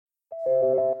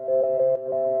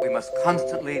We must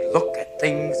constantly look at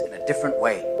things in a different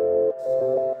way.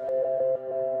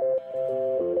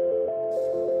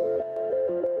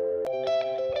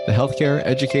 The Healthcare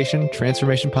Education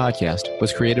Transformation Podcast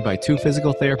was created by two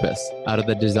physical therapists out of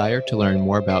the desire to learn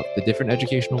more about the different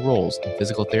educational roles in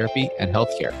physical therapy and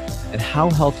healthcare, and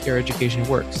how healthcare education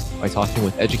works by talking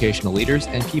with educational leaders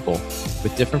and people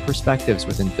with different perspectives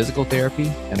within physical therapy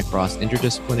and across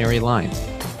interdisciplinary lines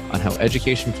on how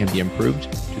education can be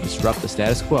improved to disrupt the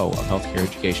status quo of healthcare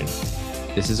education.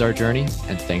 This is our journey,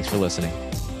 and thanks for listening.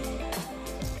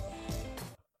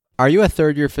 Are you a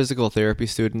third-year physical therapy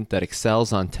student that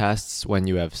excels on tests when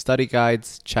you have study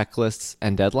guides, checklists,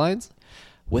 and deadlines?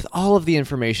 With all of the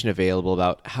information available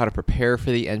about how to prepare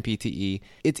for the NPTE,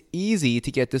 it's easy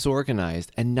to get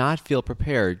disorganized and not feel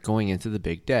prepared going into the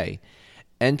big day.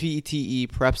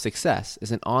 NPTE Prep Success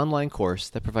is an online course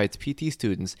that provides PT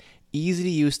students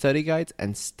easy-to-use study guides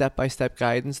and step-by-step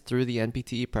guidance through the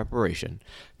NPTE preparation.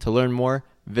 To learn more,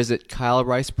 visit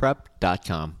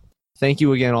kylericeprep.com. Thank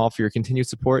you again all for your continued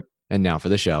support, and now for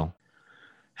the show.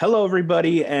 Hello,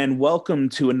 everybody, and welcome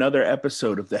to another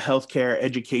episode of the Healthcare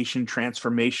Education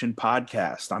Transformation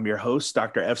Podcast. I'm your host,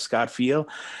 Dr. F. Scott Fiel,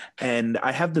 and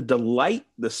I have the delight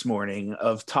this morning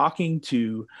of talking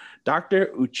to Dr.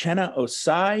 Uchenna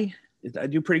Ossai. Did I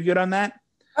do pretty good on that?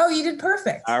 Oh, you did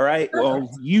perfect. All right. Perfect. Well,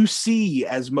 UC,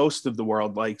 as most of the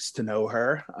world likes to know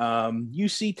her.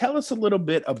 UC, tell us a little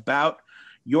bit about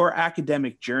your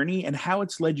academic journey and how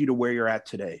it's led you to where you're at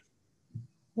today.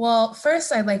 Well,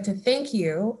 first, I'd like to thank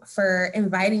you for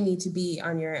inviting me to be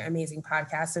on your amazing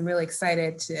podcast. I'm really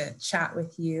excited to chat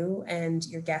with you and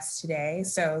your guests today.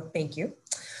 So thank you.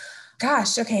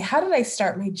 Gosh, okay. How did I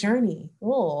start my journey?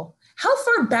 Oh, how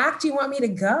far back do you want me to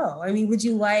go? I mean, would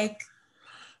you like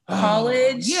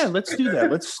college? Yeah, let's do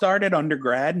that. Let's start at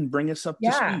undergrad and bring us up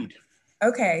to speed.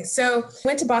 Okay. So I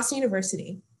went to Boston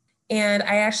University. And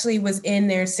I actually was in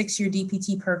their 6-year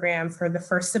DPT program for the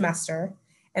first semester.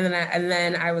 And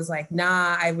then I was like,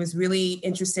 nah, I was really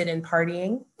interested in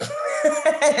partying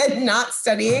and not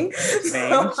studying.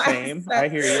 Same. I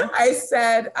hear you. I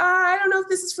said, I don't know if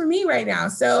this is for me right now.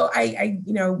 So I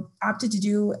opted to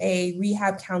do a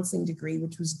rehab counseling degree,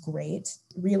 which was great.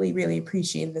 Really, really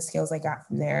appreciated the skills I got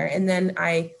from there. And then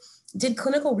I did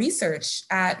clinical research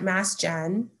at Mass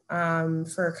Gen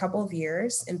for a couple of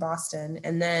years in Boston.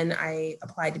 And then I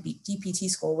applied to DPT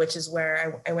school, which is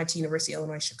where I went to University of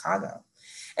Illinois, Chicago.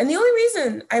 And the only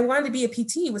reason I wanted to be a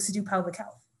PT was to do pelvic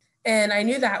health. And I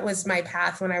knew that was my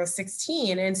path when I was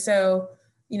 16. And so,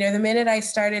 the minute I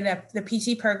started the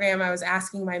PT program, I was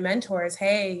asking my mentors,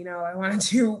 hey, I want to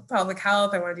do pelvic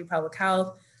health. I want to do pelvic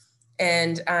health.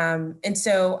 And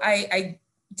so I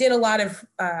did a lot of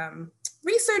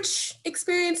research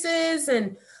experiences,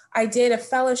 and I did a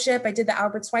fellowship. I did the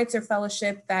Albert Schweitzer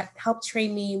Fellowship that helped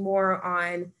train me more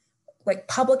on like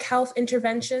public health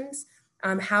interventions,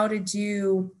 how to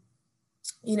do,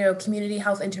 community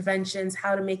health interventions,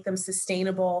 how to make them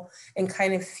sustainable, and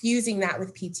kind of fusing that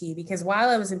with PT. Because while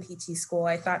I was in PT school,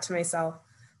 I thought to myself,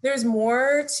 there's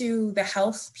more to the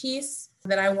health piece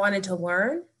that I wanted to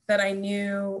learn that I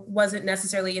knew wasn't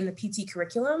necessarily in the PT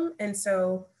curriculum. And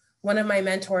so one of my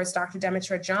mentors, Dr.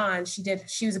 Demetra John, she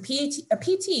was a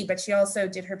PT, but she also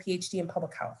did her PhD in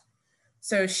public health.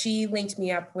 So she linked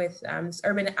me up with this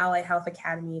Urban Ally Health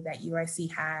Academy that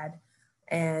UIC had.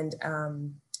 And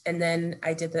then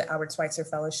I did the Albert Schweitzer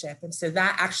Fellowship. And so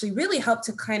that actually really helped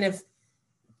to kind of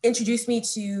introduce me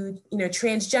to,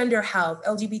 transgender health,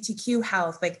 LGBTQ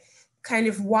health, like kind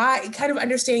of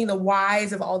understanding the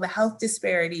whys of all the health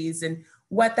disparities and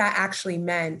what that actually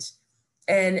meant.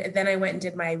 And then I went and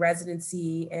did my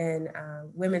residency in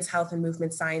women's health and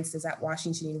movement sciences at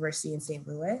Washington University in St.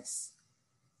 Louis.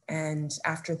 And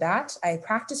after that, I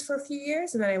practiced for a few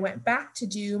years, and then I went back to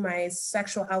do my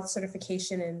sexual health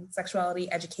certification in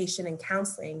sexuality education and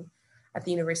counseling at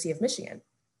the University of Michigan.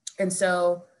 And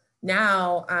so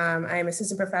now I'm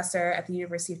assistant professor at the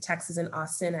University of Texas in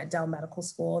Austin at Dell Medical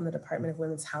School in the Department of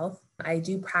Women's Health. I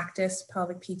do practice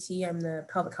pelvic PT. I'm the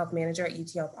pelvic health manager at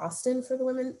UT Health Austin for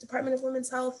the Department of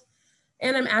Women's Health.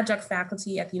 And I'm adjunct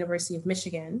faculty at the University of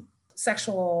Michigan,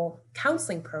 sexual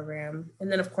counseling program. And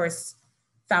then, of course,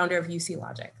 founder of UC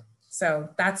Logic. So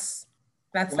that's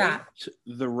that.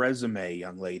 The resume,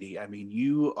 young lady. I mean,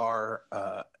 you are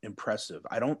impressive.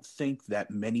 I don't think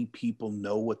that many people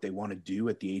know what they want to do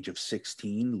at the age of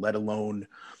 16, let alone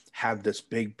have this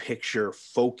big picture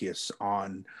focus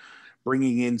on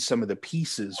bringing in some of the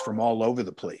pieces from all over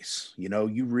the place.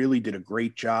 You really did a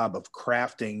great job of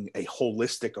crafting a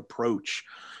holistic approach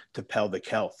to pelvic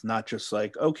health, not just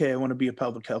like, okay, I want to be a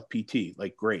pelvic health PT,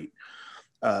 like, great.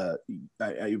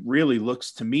 it really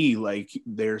looks to me like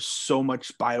there's so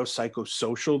much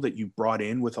biopsychosocial that you brought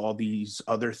in with all these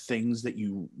other things that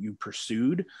you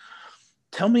pursued.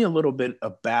 Tell me a little bit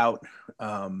about,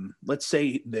 let's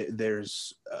say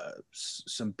there's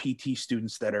some PT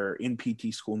students that are in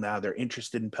PT school now, they're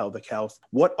interested in pelvic health.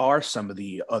 What are some of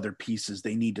the other pieces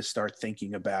they need to start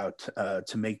thinking about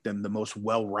to make them the most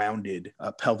well-rounded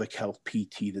pelvic health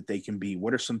PT that they can be?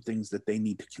 What are some things that they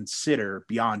need to consider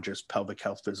beyond just pelvic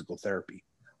health physical therapy?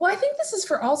 Well, I think this is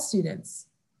for all students,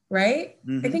 right?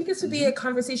 Mm-hmm. I think this would be a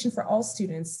conversation for all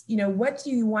students. You know, what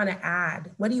do you want to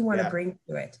add? What do you want to bring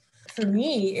to it? For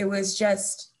me, it was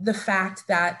just the fact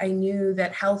that I knew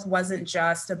that health wasn't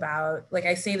just about, like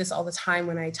I say this all the time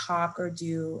when I talk or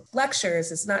do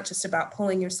lectures, it's not just about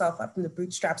pulling yourself up from the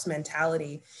bootstraps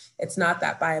mentality. It's not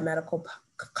that biomedical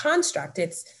construct.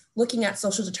 It's looking at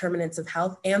social determinants of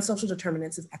health and social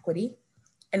determinants of equity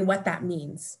and what that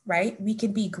means, right? We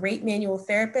can be great manual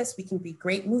therapists. We can be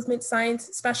great movement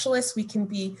science specialists. We can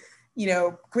be,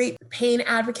 great pain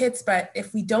advocates. But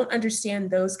if we don't understand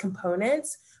those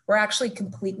components, we're actually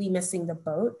completely missing the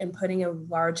boat and putting a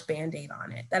large Band-Aid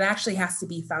on it. That actually has to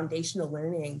be foundational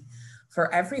learning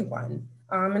for everyone.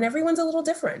 And everyone's a little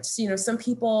different. Some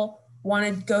people want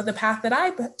to go the path that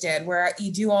I did, where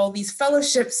you do all these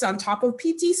fellowships on top of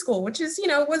PT school, which is,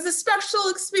 was a special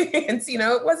experience.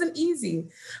 It wasn't easy,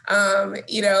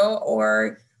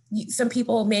 or some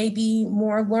people may be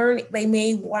more they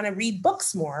may want to read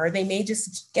books more, or they may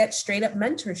just get straight up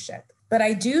mentorship. But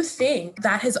I do think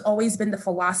that has always been the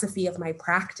philosophy of my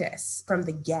practice from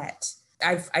the get.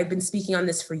 I've been speaking on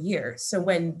this for years. So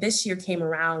when this year came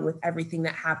around with everything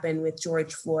that happened with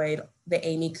George Floyd, the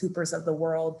Amy Coopers of the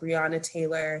world, Breonna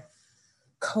Taylor,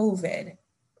 COVID,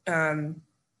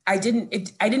 I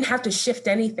didn't have to shift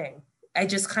anything. I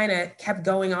just kind of kept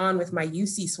going on with my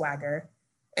UC swagger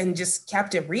and just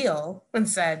kept it real and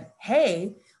said,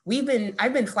 hey,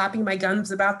 I've been flapping my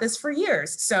gums about this for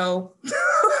years. So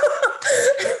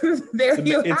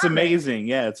it's amazing.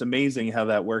 Yeah, it's amazing how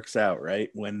that works out, right?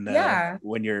 When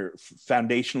you're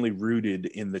foundationally rooted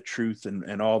in the truth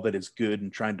and all that is good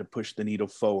and trying to push the needle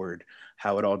forward,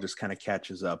 how it all just kind of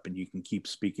catches up and you can keep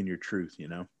speaking your truth,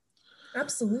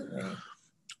 Absolutely.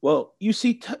 Well,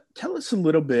 tell us a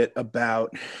little bit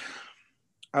about,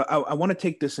 I want to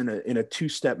take this in a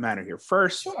two-step manner here.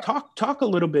 First, sure. Talk a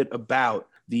little bit about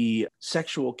the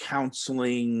sexual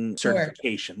counseling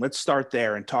certification. Sure. Let's start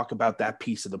there and talk about that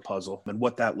piece of the puzzle and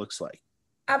what that looks like.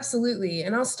 Absolutely.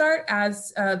 And I'll start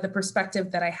as the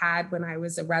perspective that I had when I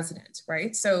was a resident,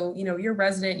 right? So, you're a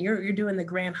resident, you're doing the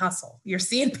grand hustle. You're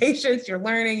seeing patients, you're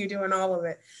learning, you're doing all of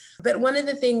it. But one of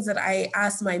the things that I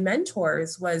asked my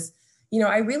mentors was,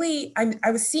 I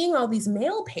was seeing all these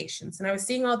male patients and I was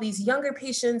seeing all these younger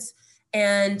patients,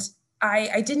 and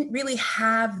I didn't really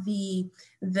have the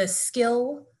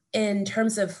skill in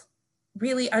terms of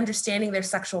really understanding their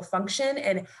sexual function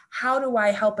and how do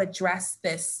I help address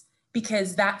this,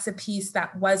 because that's a piece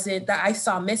that I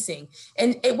saw missing.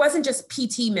 And it wasn't just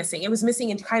PT missing, it was missing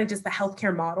in kind of just the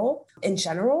healthcare model in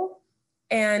general.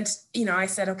 And, I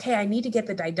said, okay, I need to get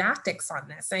the didactics on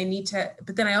this.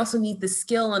 But then I also need the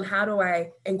skill on how do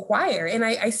I inquire. And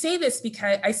I say this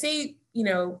because I say,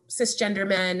 cisgender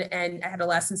men and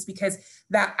adolescents, because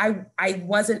that I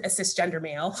wasn't a cisgender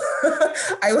male.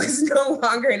 I was no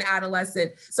longer an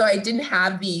adolescent. So I didn't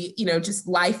have the, just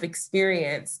life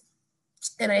experience.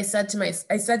 And I said to my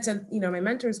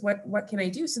mentors, what can I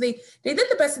do? So they did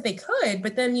the best that they could.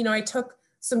 But then, I took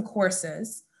some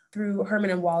courses through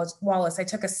Herman and Wallace. I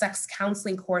took a sex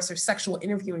counseling course or sexual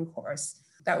interviewing course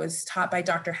that was taught by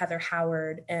Dr. Heather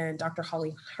Howard and Dr.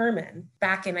 Holly Herman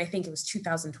back in, I think it was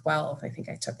 2012, I think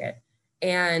I took it.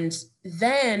 And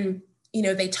then,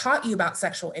 they taught you about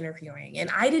sexual interviewing. And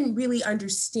I didn't really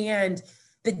understand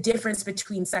the difference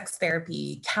between sex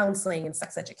therapy, counseling, and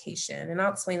sex education. And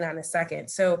I'll explain that in a second.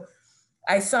 So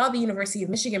I saw the University of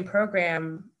Michigan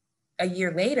program a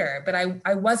year later, but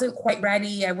I wasn't quite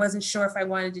ready. I wasn't sure if I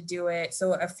wanted to do it.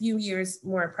 So a few years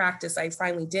more practice, I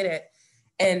finally did it.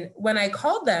 And when I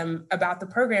called them about the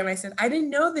program, I said, I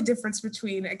didn't know the difference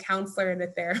between a counselor and a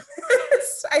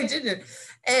therapist. I didn't.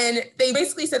 And they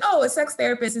basically said, oh, a sex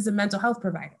therapist is a mental health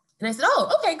provider. And I said,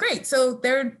 oh, okay, great. So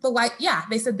they're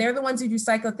they said they're the ones who do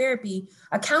psychotherapy.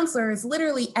 A counselor is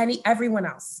literally everyone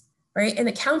else. Right. And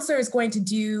a counselor is going to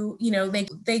do,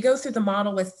 they go through the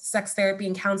model with sex therapy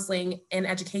and counseling and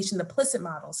education, the PLICIT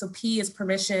model. So P is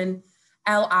permission,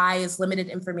 LI is limited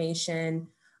information,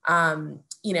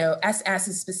 SS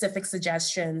is specific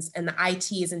suggestions, and the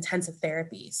IT is intensive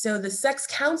therapy. So the sex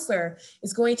counselor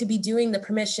is going to be doing the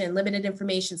permission, limited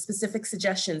information, specific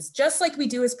suggestions, just like we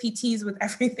do as PTs with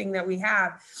everything that we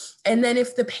have. And then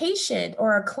if the patient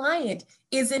or our client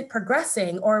isn't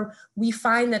progressing, or we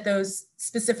find that those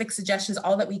specific suggestions,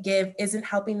 all that we give, isn't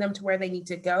helping them to where they need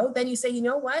to go, then you say, you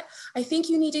know what, I think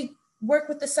you need to work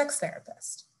with the sex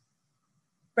therapist.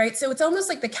 Right. So it's almost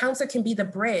like the counselor can be the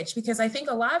bridge, because I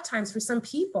think a lot of times for some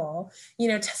people,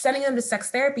 sending them to sex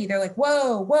therapy, they're like,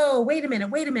 whoa, wait a minute.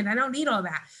 I don't need all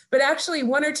that. But actually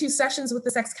 1 or 2 sessions with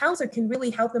the sex counselor can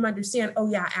really help them understand,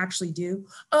 oh yeah, I actually do.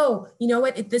 Oh, you know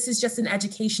what? If this is just an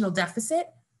educational deficit,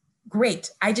 great.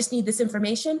 I just need this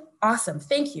information. Awesome.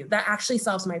 Thank you. That actually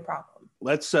solves my problem.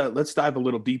 Let's dive a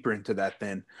little deeper into that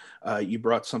then. You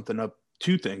brought something up.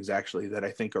 2 things actually that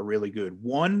I think are really good.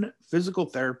 One, physical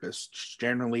therapists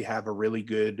generally have a really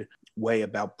good way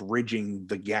about bridging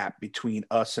the gap between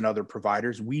us and other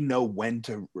providers. We know when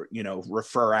to,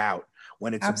 refer out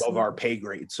when it's Absolutely. above our pay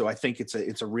grade. So I think it's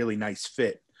a really nice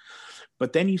fit.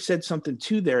 But then you said something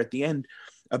too there at the end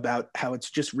about how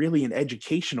it's just really an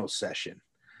educational session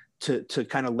to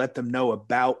kind of let them know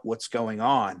about what's going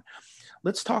on.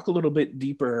 Let's talk a little bit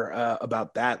deeper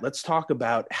about that. Let's talk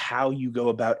about how you go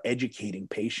about educating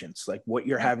patients, like what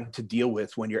you're having to deal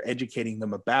with when you're educating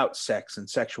them about sex and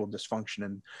sexual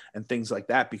dysfunction and things like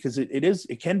that, because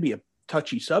it can be a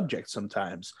touchy subject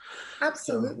sometimes.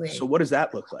 Absolutely. So what does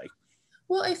that look like?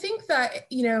 Well, I think that,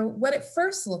 what it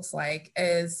first looks like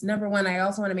is, number one, I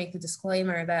also want to make the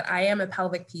disclaimer that I am a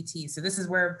pelvic PT. So this is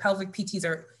where pelvic PTs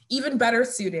are even better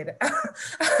suited,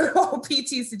 all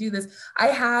PTs, to do this. I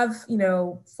have,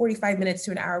 45 minutes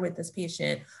to an hour with this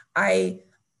patient.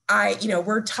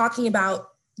 We're talking about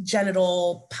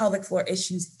genital pelvic floor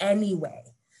issues anyway.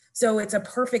 So it's a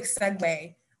perfect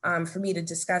segue for me to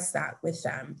discuss that with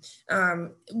them.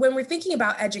 When we're thinking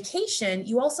about education,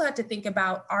 you also have to think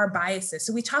about our biases.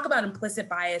 So we talk about implicit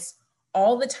bias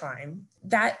all the time,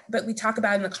 but we talk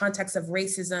about it in the context of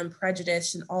racism,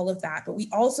 prejudice, and all of that. But we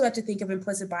also have to think of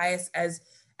implicit bias as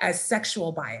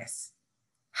sexual bias.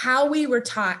 How we were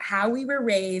taught, how we were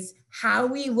raised, how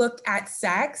we look at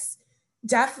sex.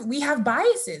 We have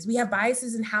biases. We have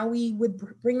biases in how we would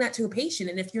bring that to a patient.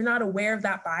 And if you're not aware of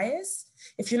that bias,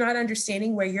 if you're not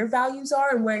understanding where your values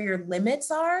are and where your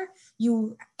limits are,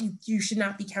 you should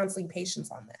not be counseling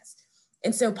patients on this.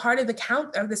 And so part of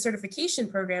the certification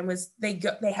program was they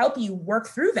help you work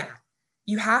through that.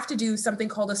 You have to do something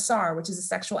called a SAR, which is a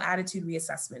sexual attitude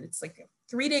reassessment. It's like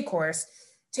a 3-day course.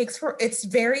 It's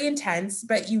very intense,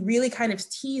 but you really kind of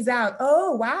tease out,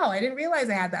 oh, wow, I didn't realize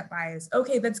I had that bias.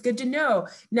 Okay, that's good to know.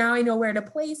 Now I know where to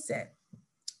place it.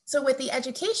 So with the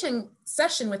education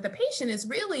session with the patient is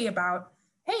really about,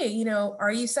 hey,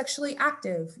 are you sexually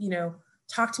active?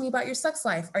 Talk to me about your sex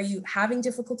life. Are you having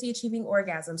difficulty achieving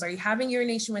orgasms? Are you having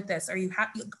urination with this? Are you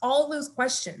all those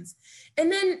questions? And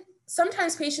then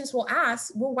sometimes patients will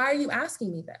ask, well, why are you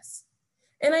asking me this?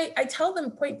 And I tell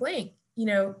them point blank,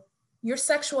 your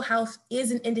sexual health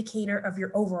is an indicator of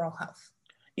your overall health.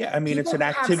 Yeah, I mean, it's an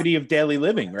activity of daily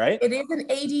living, right? It is an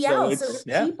ADL. So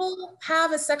if people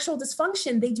have a sexual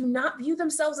dysfunction, they do not view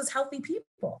themselves as healthy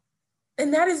people.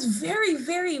 And that is very,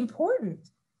 very important.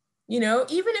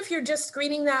 Even if you're just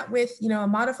screening that with, a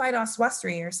modified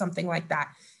oswestry or something like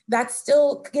that, that's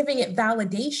still giving it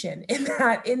validation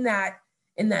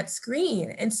in that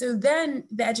screen. And so then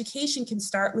the education can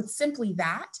start with simply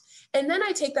that. And then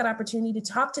I take that opportunity to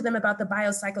talk to them about the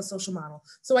biopsychosocial model.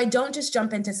 So I don't just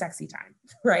jump into sexy time,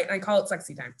 right? I call it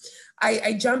sexy time.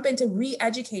 I jump into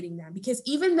re-educating them, because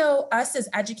even though us as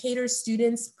educators,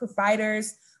 students,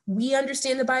 providers, we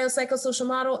understand the biopsychosocial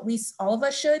model, at least all of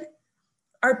us should,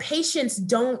 our patients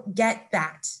don't get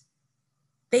that.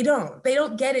 They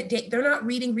don't get it. They're not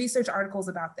reading research articles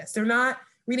about this. They're not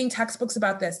reading textbooks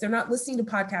about this. They're not listening to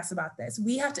podcasts about this.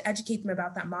 We have to educate them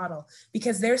about that model,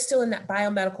 because they're still in that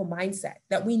biomedical mindset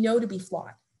that we know to be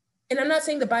flawed. And I'm not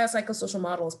saying the biopsychosocial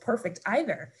model is perfect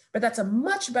either, but that's a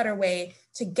much better way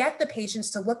to get the patients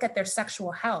to look at their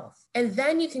sexual health. And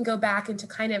then you can go back into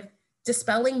kind of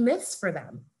dispelling myths for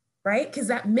them, right? Because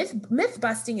that myth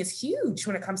busting is huge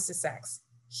when it comes to sex,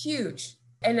 huge.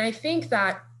 And I think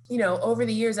that, over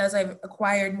the years, as I've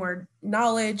acquired more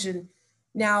knowledge and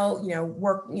now,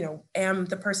 am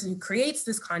the person who creates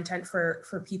this content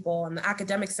for people in the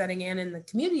academic setting and in the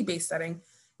community-based setting,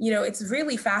 it's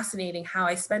really fascinating how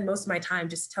I spend most of my time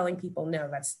just telling people, no,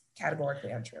 that's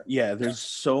categorically untrue. Yeah, there's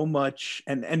so much,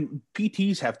 and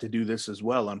PTs have to do this as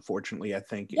well, unfortunately, I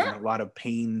think, in a lot of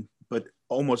pain, but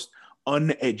almost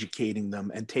uneducating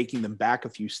them and taking them back a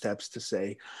few steps to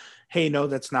say, hey, no,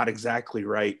 that's not exactly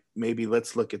right. Maybe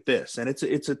let's look at this. And it's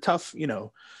a tough,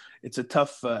 it's a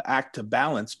tough act to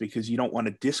balance, because you don't want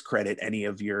to discredit any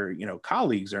of your,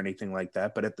 colleagues or anything like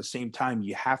that. But at the same time,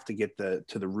 you have to get to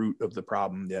the root of the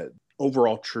problem, the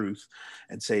overall truth,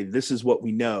 and say, this is what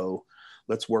we know.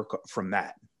 Let's work from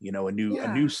that, a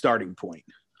new starting point.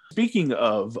 Speaking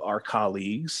of our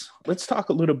colleagues, let's talk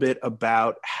a little bit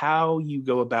about how you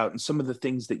go about and some of the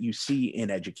things that you see in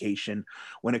education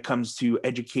when it comes to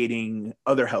educating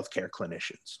other healthcare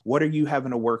clinicians. What are you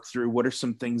having to work through? What are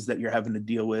some things that you're having to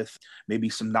deal with? Maybe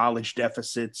some knowledge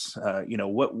deficits?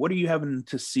 What are you having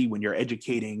to see when you're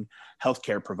educating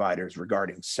healthcare providers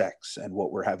regarding sex and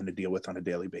what we're having to deal with on a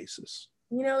daily basis?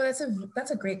 That's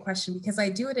a great question, because I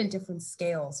do it in different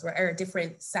scales or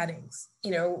different settings.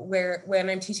 Where when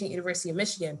I'm teaching at University of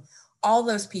Michigan, all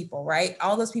those people, right?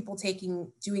 All those people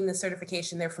doing the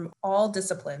certification, they're from all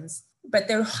disciplines, but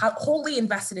they're wholly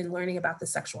invested in learning about the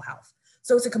sexual health.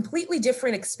 So it's a completely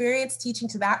different experience teaching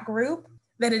to that group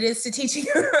than it is to teaching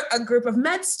a group of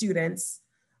med students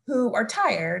who are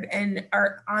tired and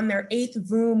are on their 8th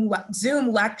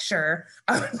Zoom lecture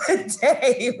of the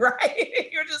day, right?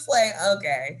 You're just like,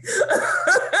 okay.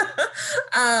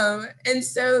 And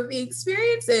so the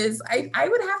experience is, I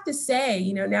would have to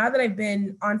say, now that I've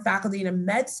been on faculty in a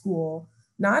med school,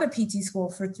 not a PT school,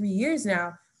 for 3 years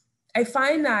now, I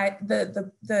find that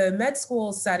the med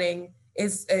school setting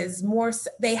is more,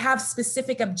 they have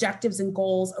specific objectives and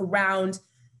goals around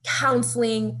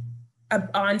counseling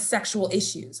on sexual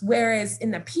issues. Whereas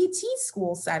in the PT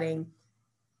school setting,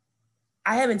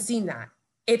 I haven't seen that.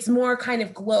 It's more kind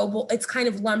of global. It's kind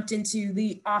of lumped into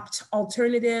the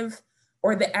alternative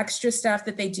or the extra stuff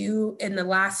that they do in the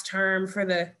last term for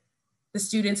the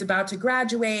students about to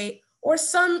graduate, or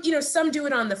some do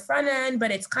it on the front end,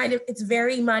 but it's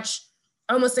very much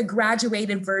almost a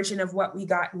graduated version of what we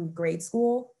got in grade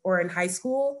school or in high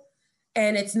school.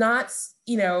 And it's not,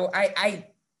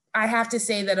 I have to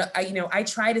say that, I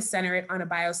try to center it on a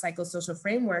biopsychosocial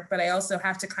framework, but I also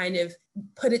have to kind of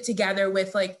put it together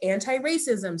with like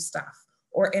anti-racism stuff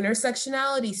or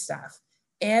intersectionality stuff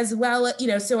as well.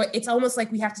 So it's almost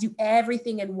like we have to do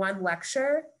everything in one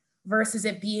lecture versus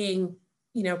it being,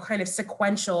 kind of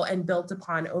sequential and built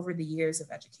upon over the years of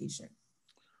education.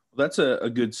 Well, that's a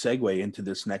good segue into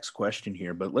this next question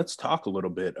here, but let's talk a little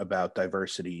bit about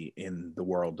diversity in the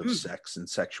world of sex and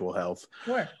sexual health.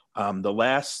 Sure. The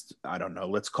last,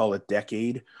 let's call it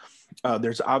decade,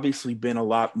 there's obviously been a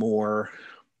lot more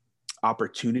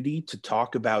opportunity to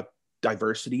talk about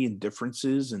diversity and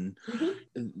differences. And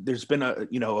there's been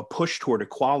a push toward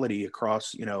equality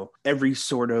across, every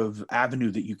sort of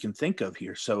avenue that you can think of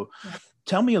here. So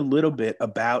tell me a little bit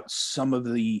about some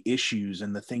of the issues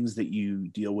and the things that you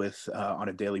deal with on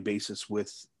a daily basis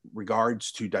with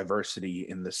regards to diversity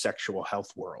in the sexual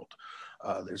health world.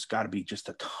 There's got to be just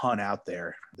a ton out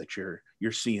there that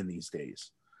you're seeing these days.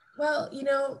 Well,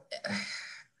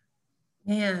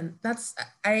 man,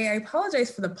 I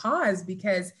apologize for the pause,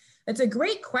 because it's a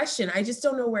great question. I just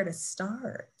don't know where to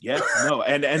start. Yeah, no,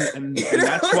 and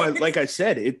that's why, like I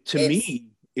said,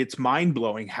 it's mind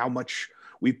blowing how much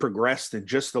we progressed in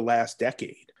just the last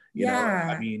decade. You know,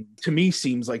 I mean, to me,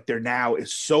 seems like there now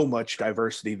is so much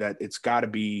diversity that it's got to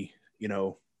be,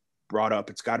 brought up.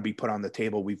 It's got to be put on the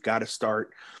table. We've got to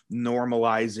start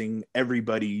normalizing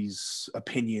everybody's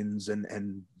opinions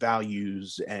and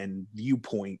values and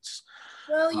viewpoints.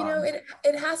 Well,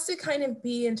 it has to kind of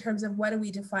be in terms of what do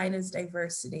we define as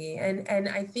diversity. And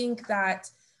I think that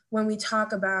when we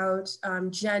talk about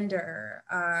gender,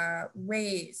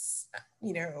 race,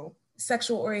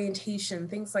 sexual orientation,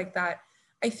 things like that,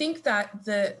 I think that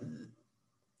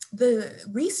the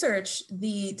research,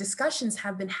 the discussions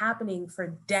have been happening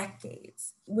for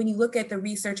decades. When you look at the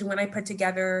research, and when I put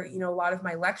together, a lot of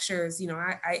my lectures,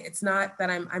 it's not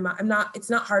that it's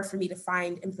not hard for me to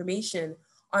find information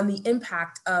on the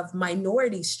impact of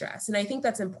minority stress. And I think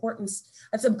that's important.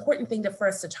 That's an important thing for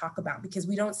us to talk about, because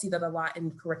we don't see that a lot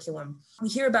in curriculum. We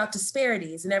hear about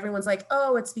disparities and everyone's like,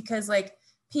 oh, it's because like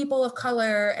people of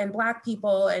color and Black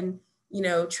people and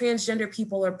transgender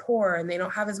people are poor and they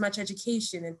don't have as much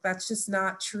education. And that's just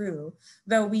not true.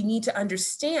 Though we need to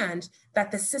understand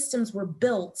that the systems were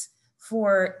built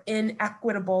for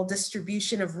inequitable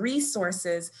distribution of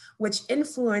resources, which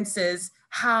influences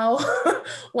how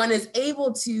one is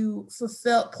able to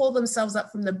pull themselves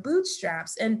up from the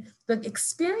bootstraps. And the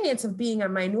experience of being a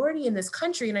minority in this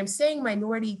country, and I'm saying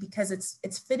minority because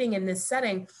it's fitting in this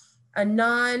setting, a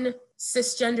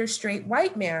non-cisgender straight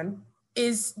white man,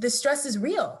 the stress is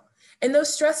real. And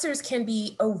those stressors can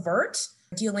be overt,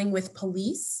 dealing with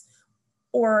police,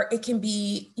 or it can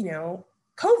be,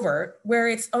 covert, where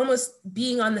it's almost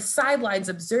being on the sidelines,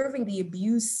 observing the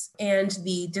abuse and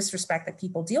the disrespect that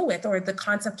people deal with, or the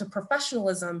concept of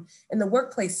professionalism in the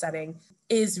workplace setting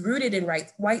is rooted in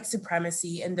white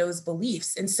supremacy and those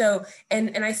beliefs. And so,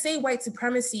 and I say white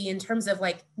supremacy in terms of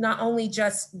like, not only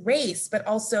just race, but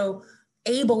also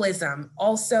ableism,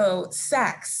 also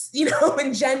sex,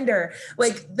 and gender.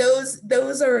 Like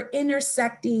those are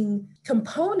intersecting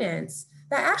components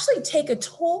that actually take a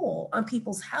toll on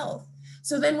people's health.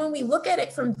 So then when we look at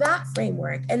it from that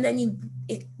framework, and then you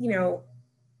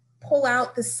pull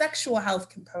out the sexual health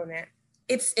component,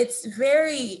 it's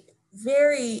very,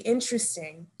 very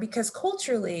interesting, because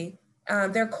culturally,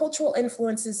 there are cultural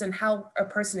influences in how a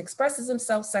person expresses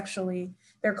himself sexually,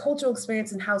 their cultural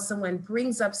experience, and how someone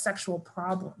brings up sexual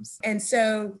problems. And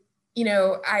so,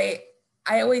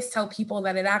 I always tell people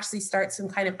that it actually starts in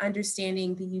kind of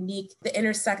understanding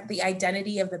the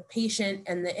identity of the patient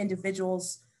and the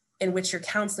individuals in which you're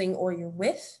counseling or you're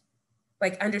with,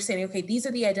 like understanding, okay, these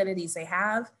are the identities they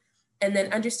have, and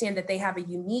then understand that they have a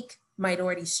unique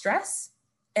minority stress,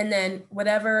 and then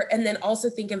also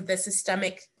think of the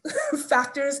systemic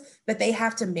factors that they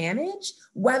have to manage,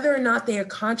 whether or not they are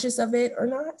conscious of it or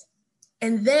not.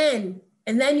 And then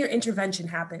your intervention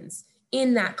happens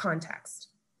in that context,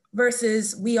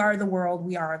 versus we are the world,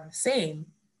 we are the same.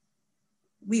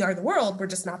 We are the world, we're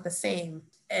just not the same.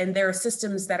 And there are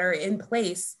systems that are in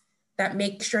place that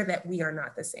make sure that we are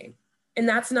not the same. And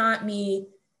that's not me,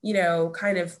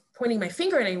 kind of pointing my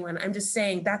finger at anyone. I'm just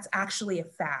saying that's actually a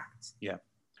fact. Yeah.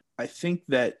 I think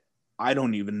that I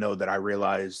don't even know that I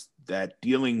realized that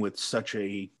dealing with such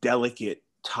a delicate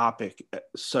topic,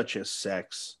 such as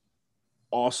sex,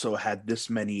 also had this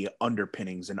many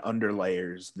underpinnings and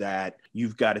underlayers that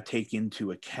you've got to take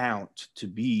into account to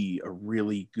be a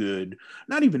really good,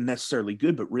 not even necessarily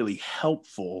good, but really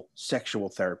helpful sexual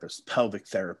therapist, pelvic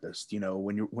therapist.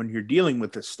 When you're dealing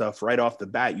with this stuff right off the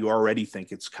bat, you already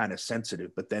think it's kind of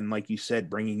sensitive. But then, like you said,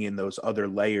 bringing in those other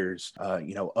layers,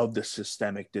 of the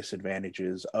systemic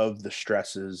disadvantages, of the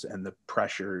stresses and the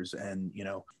pressures, and,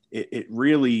 it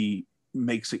really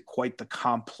makes it quite the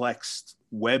complex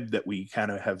web that we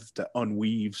kind of have to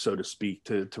unweave, so to speak,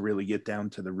 to really get down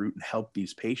to the root and help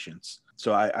these patients.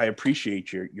 So I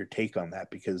appreciate your take on that,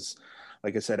 because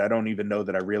like I said, I don't even know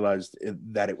that I realized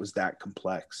that it was that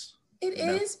complex. It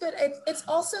is, but it's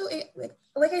also,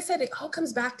 like I said, it all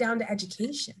comes back down to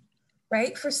education,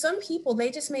 right? For some people,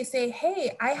 they just may say,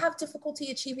 hey, I have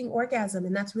difficulty achieving orgasm,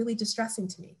 and that's really distressing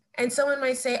to me. And someone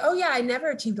might say, oh yeah, I never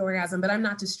achieved orgasm, but I'm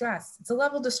not distressed. It's a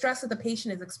level of distress that the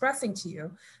patient is expressing to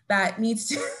you that needs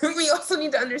to, we also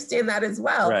need to understand that as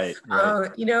well. Right.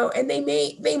 And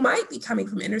they might be coming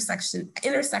from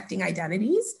intersecting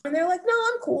identities, and they're like, no,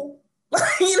 I'm cool.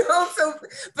 So,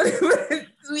 but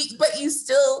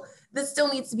this still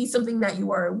needs to be something that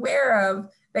you are aware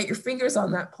of, that your finger's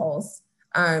on that pulse.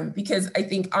 Because I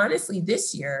think honestly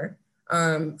this year,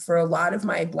 for a lot of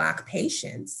my Black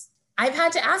patients, I've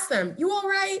had to ask them, you all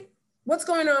right? What's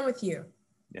going on with you?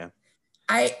 Yeah.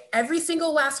 Every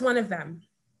single last one of them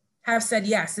have said,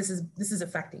 yes, this is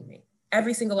affecting me.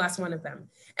 Every single last one of them.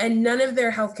 And none of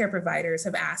their healthcare providers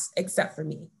have asked except for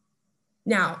me.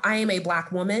 Now, I am a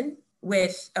Black woman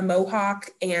with a mohawk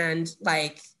and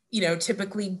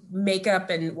typically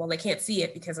makeup, and well, they can't see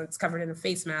it because it's covered in a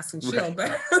face mask and shield,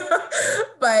 right.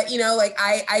 but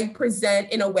I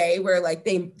present in a way where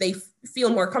they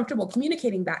feel more comfortable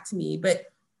communicating that to me. But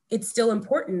it's still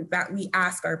important that we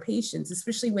ask our patients,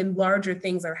 especially when larger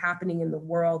things are happening in the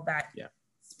world that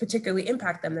particularly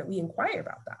impact them, that we inquire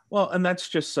about that. Well, and that's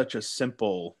just such a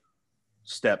simple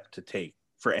step to take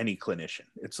for any clinician.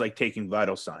 It's like taking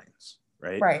vital signs,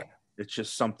 right? Right. It's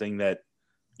just something that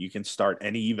you can start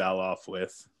any eval off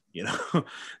with.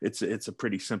 It's a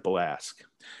pretty simple ask.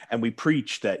 And we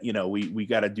preach that, we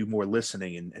got to do more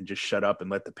listening and just shut up and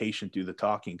let the patient do the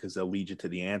talking, because they'll lead you to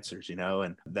the answers,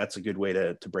 and that's a good way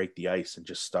to break the ice and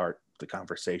just start the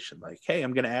conversation. Like, hey,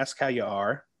 I'm going to ask how you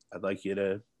are. I'd like you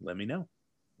to let me know.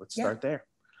 Let's start there,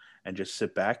 and just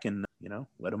sit back and,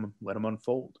 let them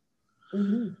unfold.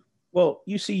 Mm-hmm. Well,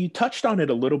 you touched on it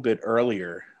a little bit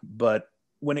earlier, but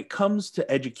when it comes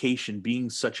to education being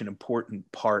such an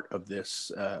important part of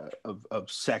this, of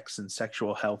sex and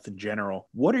sexual health in general,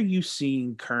 what are you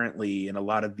seeing currently in a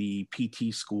lot of the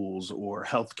PT schools or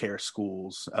healthcare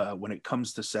schools when it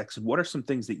comes to sex? And what are some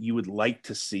things that you would like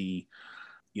to see,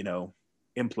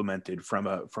 implemented from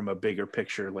a bigger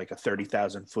picture, like a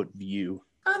 30,000-foot view?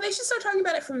 They should start talking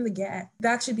about it from the get.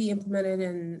 That should be implemented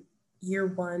in year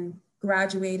one,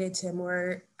 graduated to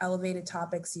more elevated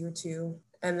topics year two.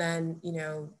 And then,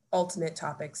 alternate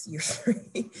topics year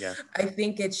three. Yeah. I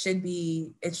think it should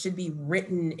be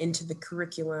written into the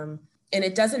curriculum. And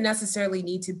it doesn't necessarily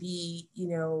need to be,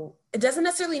 it doesn't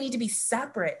necessarily need to be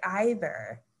separate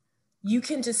either. You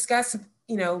can discuss,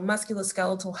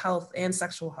 musculoskeletal health and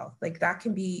sexual health. Like that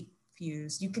can be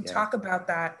fused. You can talk about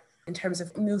that in terms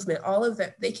of movement, all of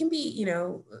that. They can be,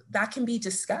 that can be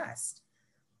discussed,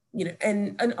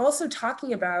 and also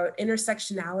talking about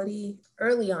intersectionality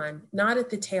early on, not at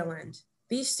the tail end.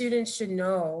 These students should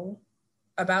know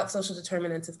about social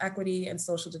determinants of equity and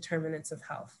social determinants of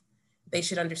health. They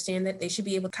should understand that. They should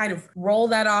be able to kind of roll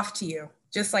that off to you,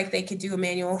 just like they could do a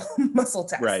manual muscle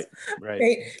test. Right.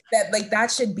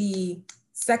 That should be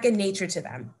second nature to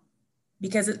them,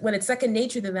 because when it's second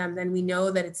nature to them, then we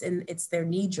know that it's their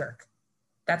knee jerk.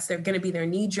 That's going to be their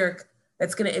knee jerk.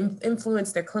 That's going to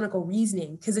influence their clinical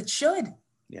reasoning, because it should.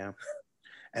 Yeah.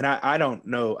 And I don't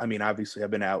know. I mean, obviously I've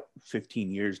been out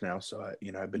 15 years now, so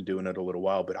I've been doing it a little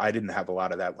while, but I didn't have a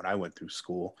lot of that when I went through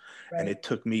school. Right. And it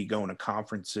took me going to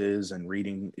conferences and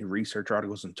reading research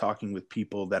articles and talking with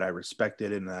people that I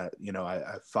respected and I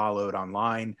followed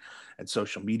online, and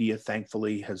social media,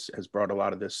 thankfully, has brought a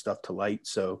lot of this stuff to light.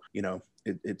 So,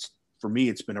 it's for me,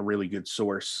 it's been a really good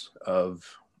source of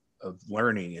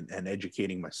learning and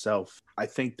educating myself. I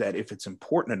think that if it's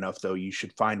important enough, though, you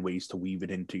should find ways to weave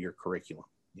it into your curriculum.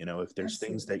 If there's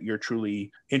things that you're truly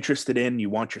interested in, you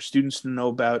want your students to know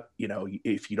about,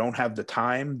 if you don't have the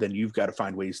time, then you've got to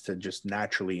find ways to just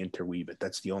naturally interweave it.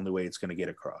 That's the only way it's going to get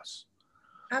across.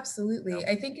 Absolutely.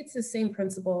 I think it's the same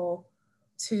principle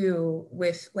too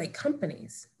with like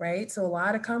companies, right? So a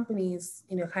lot of companies,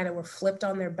 kind of were flipped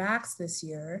on their backs this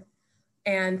year.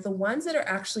 And the ones that are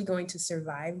actually going to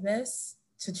survive this,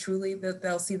 to truly,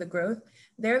 they'll see the growth,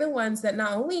 they're the ones that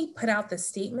not only put out the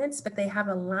statements, but they have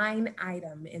a line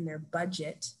item in their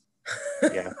budget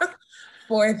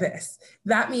for this.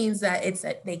 That means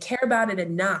that they care about it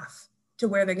enough to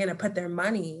where they're going to put their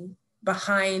money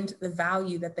behind the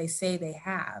value that they say they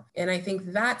have. And I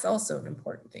think that's also an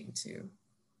important thing too.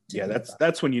 Yeah,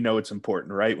 that's when it's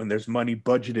important, right? When there's money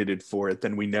budgeted for it,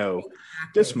 then we know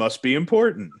this must be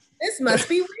important. This must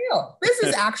be real. This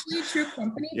is actually a true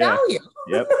company value.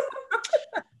 Yep.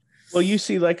 Well,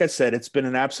 like I said, it's been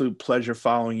an absolute pleasure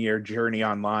following your journey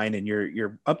online, and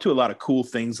you're up to a lot of cool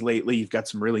things lately. You've got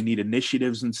some really neat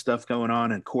initiatives and stuff going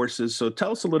on and courses. So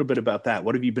tell us a little bit about that.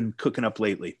 What have you been cooking up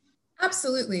lately?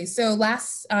 Absolutely. So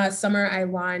last summer, I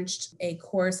launched an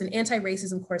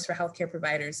anti-racism course for healthcare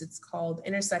providers. It's called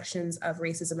Intersections of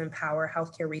Racism and Power,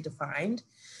 Healthcare Redefined.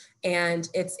 And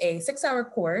it's a 6-hour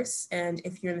course. And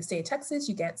if you're in the state of Texas,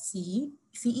 you get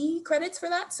CE credits for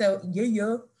that. So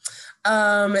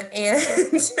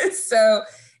and so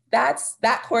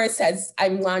that course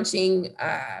I'm launching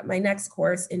my next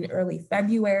course in early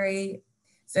February.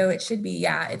 So it should be,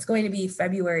 it's going to be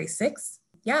February 6th.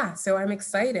 Yeah, so I'm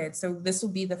excited. So this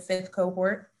will be the 5th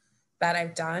cohort that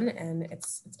I've done, and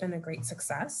it's been a great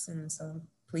success. And so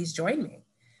please join me.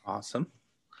 Awesome.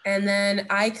 And then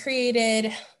I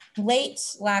created late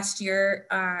last year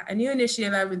a new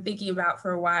initiative I've been thinking about for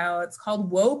a while. It's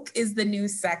called Woke is the New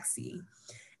Sexy.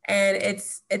 And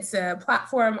it's a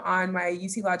platform on my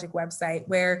UC Logic website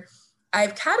where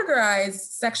I've categorized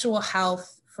sexual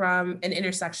health from an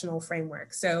intersectional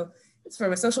framework. So it's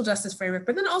from a social justice framework,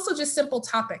 but then also just simple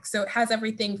topics. So it has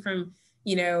everything from,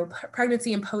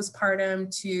 pregnancy and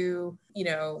postpartum to,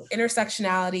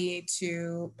 intersectionality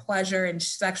to pleasure and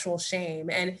sexual shame.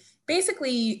 And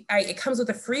basically it comes with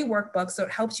a free workbook. So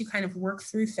it helps you kind of work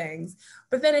through things,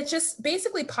 but then it just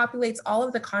basically populates all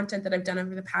of the content that I've done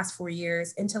over the past 4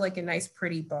 years into like a nice,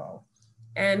 pretty bow.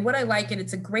 And what I like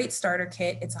it's a great starter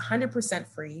kit. It's 100%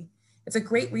 free. It's a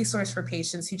great resource for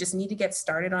patients who just need to get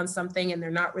started on something and they're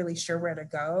not really sure where to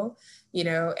go,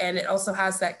 and it also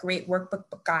has that great workbook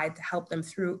guide to help them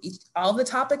through all the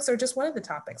topics or just one of the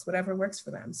topics, whatever works for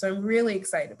them. So I'm really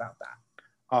excited about that.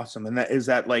 Awesome. And is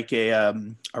that like a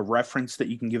reference that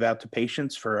you can give out to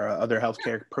patients for other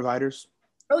healthcare providers?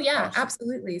 Oh yeah, awesome.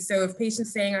 Absolutely. So if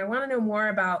patients saying, I want to know more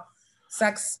about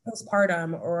sex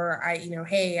postpartum, or I'm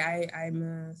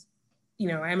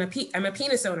a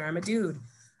penis owner, I'm a dude,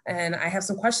 and I have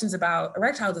some questions about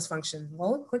erectile dysfunction.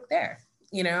 Well, click there,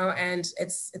 and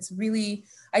it's really,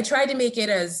 I tried to make it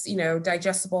as,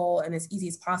 digestible and as easy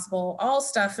as possible, all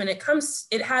stuff. And it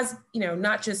has,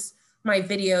 not just my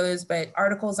videos, but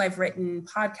articles I've written,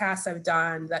 podcasts I've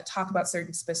done that talk about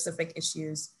certain specific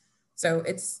issues. So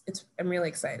I'm really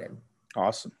excited.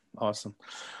 Awesome.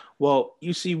 Well,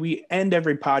 you see, we end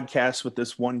every podcast with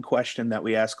this one question that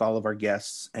we ask all of our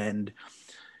guests. And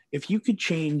if you could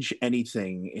change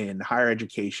anything in higher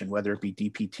education, whether it be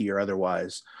DPT or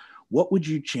otherwise, what would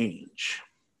you change?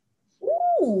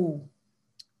 Ooh,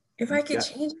 if I could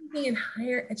change anything in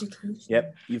higher education.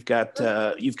 Yep, you've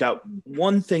got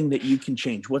one thing that you can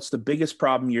change. What's the biggest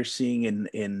problem you're seeing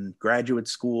in graduate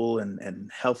school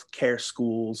and healthcare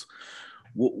schools?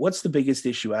 What's the biggest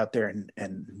issue out there,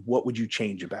 and what would you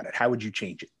change about it? How would you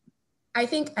change it? I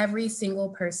think every single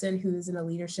person who's in a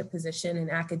leadership position in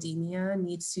academia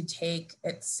needs to take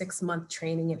a 6-month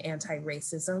training in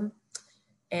anti-racism,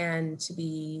 and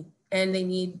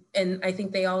I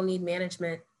think they all need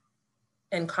management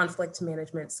and conflict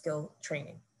management skill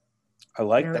training. I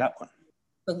like that one.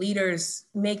 The leaders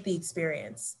make the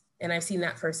experience, and I've seen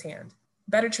that firsthand.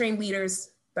 Better trained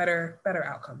leaders, better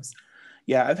outcomes.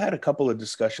 Yeah, I've had a couple of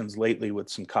discussions lately with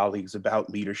some colleagues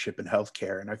about leadership in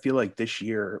healthcare, and I feel like this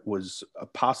year was a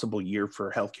possible year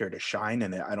for healthcare to shine,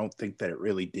 and I don't think that it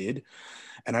really did.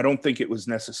 And I don't think it was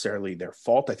necessarily their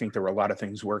fault. I think there were a lot of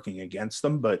things working against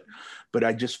them, but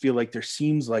I just feel like there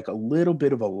seems like a little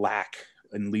bit of a lack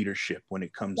in leadership when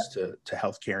it comes to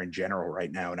healthcare in general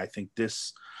right now. And I think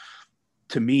this,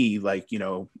 to me, like,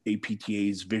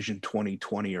 APTA's Vision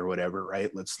 2020 or whatever, right?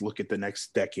 Let's look at the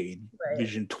next decade, right.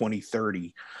 Vision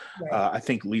 2030. Right. I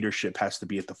think leadership has to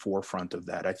be at the forefront of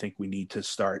that. I think we need to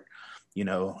start,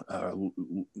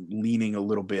 leaning a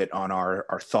little bit on our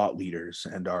thought leaders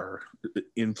and our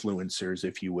influencers,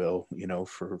 if you will,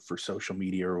 for social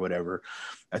media or whatever.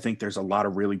 I think there's a lot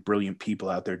of really brilliant people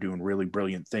out there doing really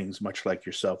brilliant things, much like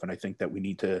yourself. And I think that we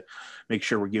need to make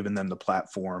sure we're giving them the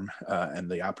platform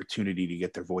and the opportunity to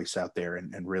get their voice out there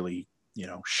and really,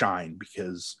 shine,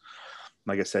 because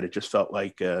like I said, it just felt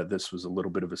like this was a little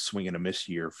bit of a swing and a miss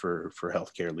year for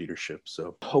healthcare leadership.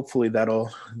 So hopefully that'll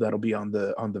be on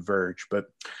the verge. But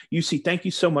UC, thank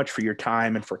you so much for your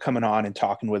time and for coming on and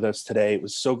talking with us today. It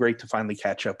was so great to finally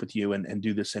catch up with you and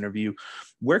do this interview.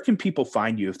 Where can people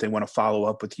find you if they want to follow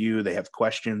up with you, they have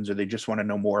questions, or they just want to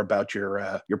know more about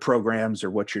your programs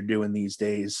or what you're doing these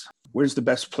days? Where's the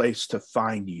best place to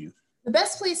find you? The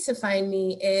best place to find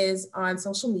me is on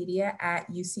social media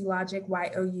at UC Logic,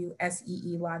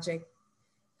 YOUSEE Logic,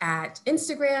 at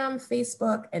Instagram,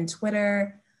 Facebook, and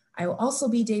Twitter. I will also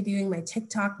be debuting my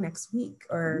TikTok next week.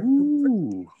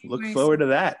 Look forward to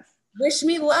that. Wish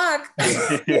me luck.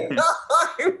 I'm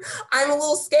a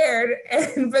little scared.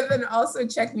 But then also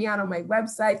check me out on my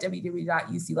website,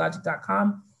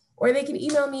 www.uclogic.com, or they can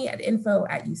email me at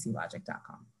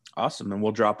info@uclogic.com. Awesome. And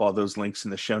we'll drop all those links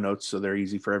in the show notes so they're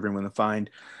easy for everyone to find.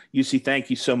 UC, thank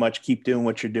you so much. Keep doing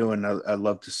what you're doing. I'd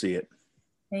love to see it.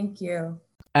 Thank you.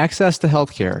 Access to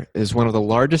healthcare is one of the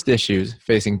largest issues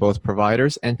facing both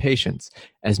providers and patients,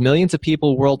 as millions of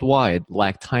people worldwide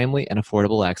lack timely and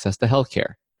affordable access to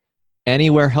healthcare.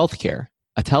 Anywhere Healthcare,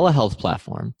 a telehealth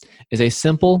platform, is a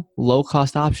simple,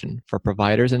 low-cost option for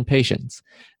providers and patients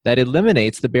that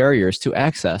eliminates the barriers to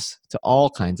access to all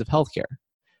kinds of healthcare.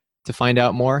 To find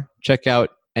out more, check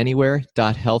out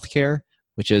anywhere.healthcare,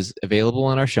 which is available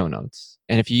on our show notes.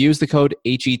 And if you use the code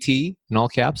HET in all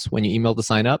caps when you email to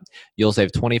sign up, you'll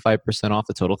save 25% off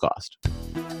the total cost.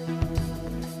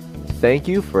 Thank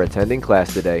you for attending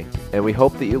class today, and we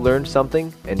hope that you learned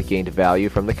something and gained value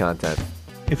from the content.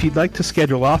 If you'd like to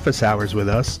schedule office hours with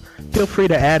us, feel free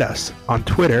to add us on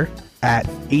Twitter at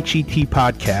HET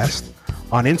Podcast,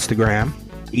 on Instagram,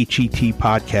 HET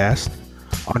Podcast,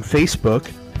 on Facebook,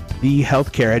 the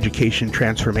Healthcare Education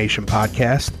Transformation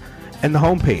Podcast, and the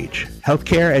homepage,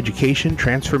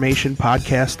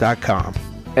 healthcareeducationtransformationpodcast.com.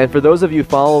 And for those of you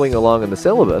following along in the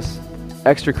syllabus,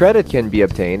 extra credit can be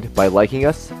obtained by liking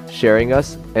us, sharing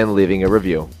us, and leaving a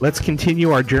review. Let's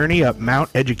continue our journey up Mount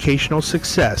Educational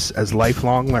Success as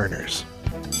lifelong learners.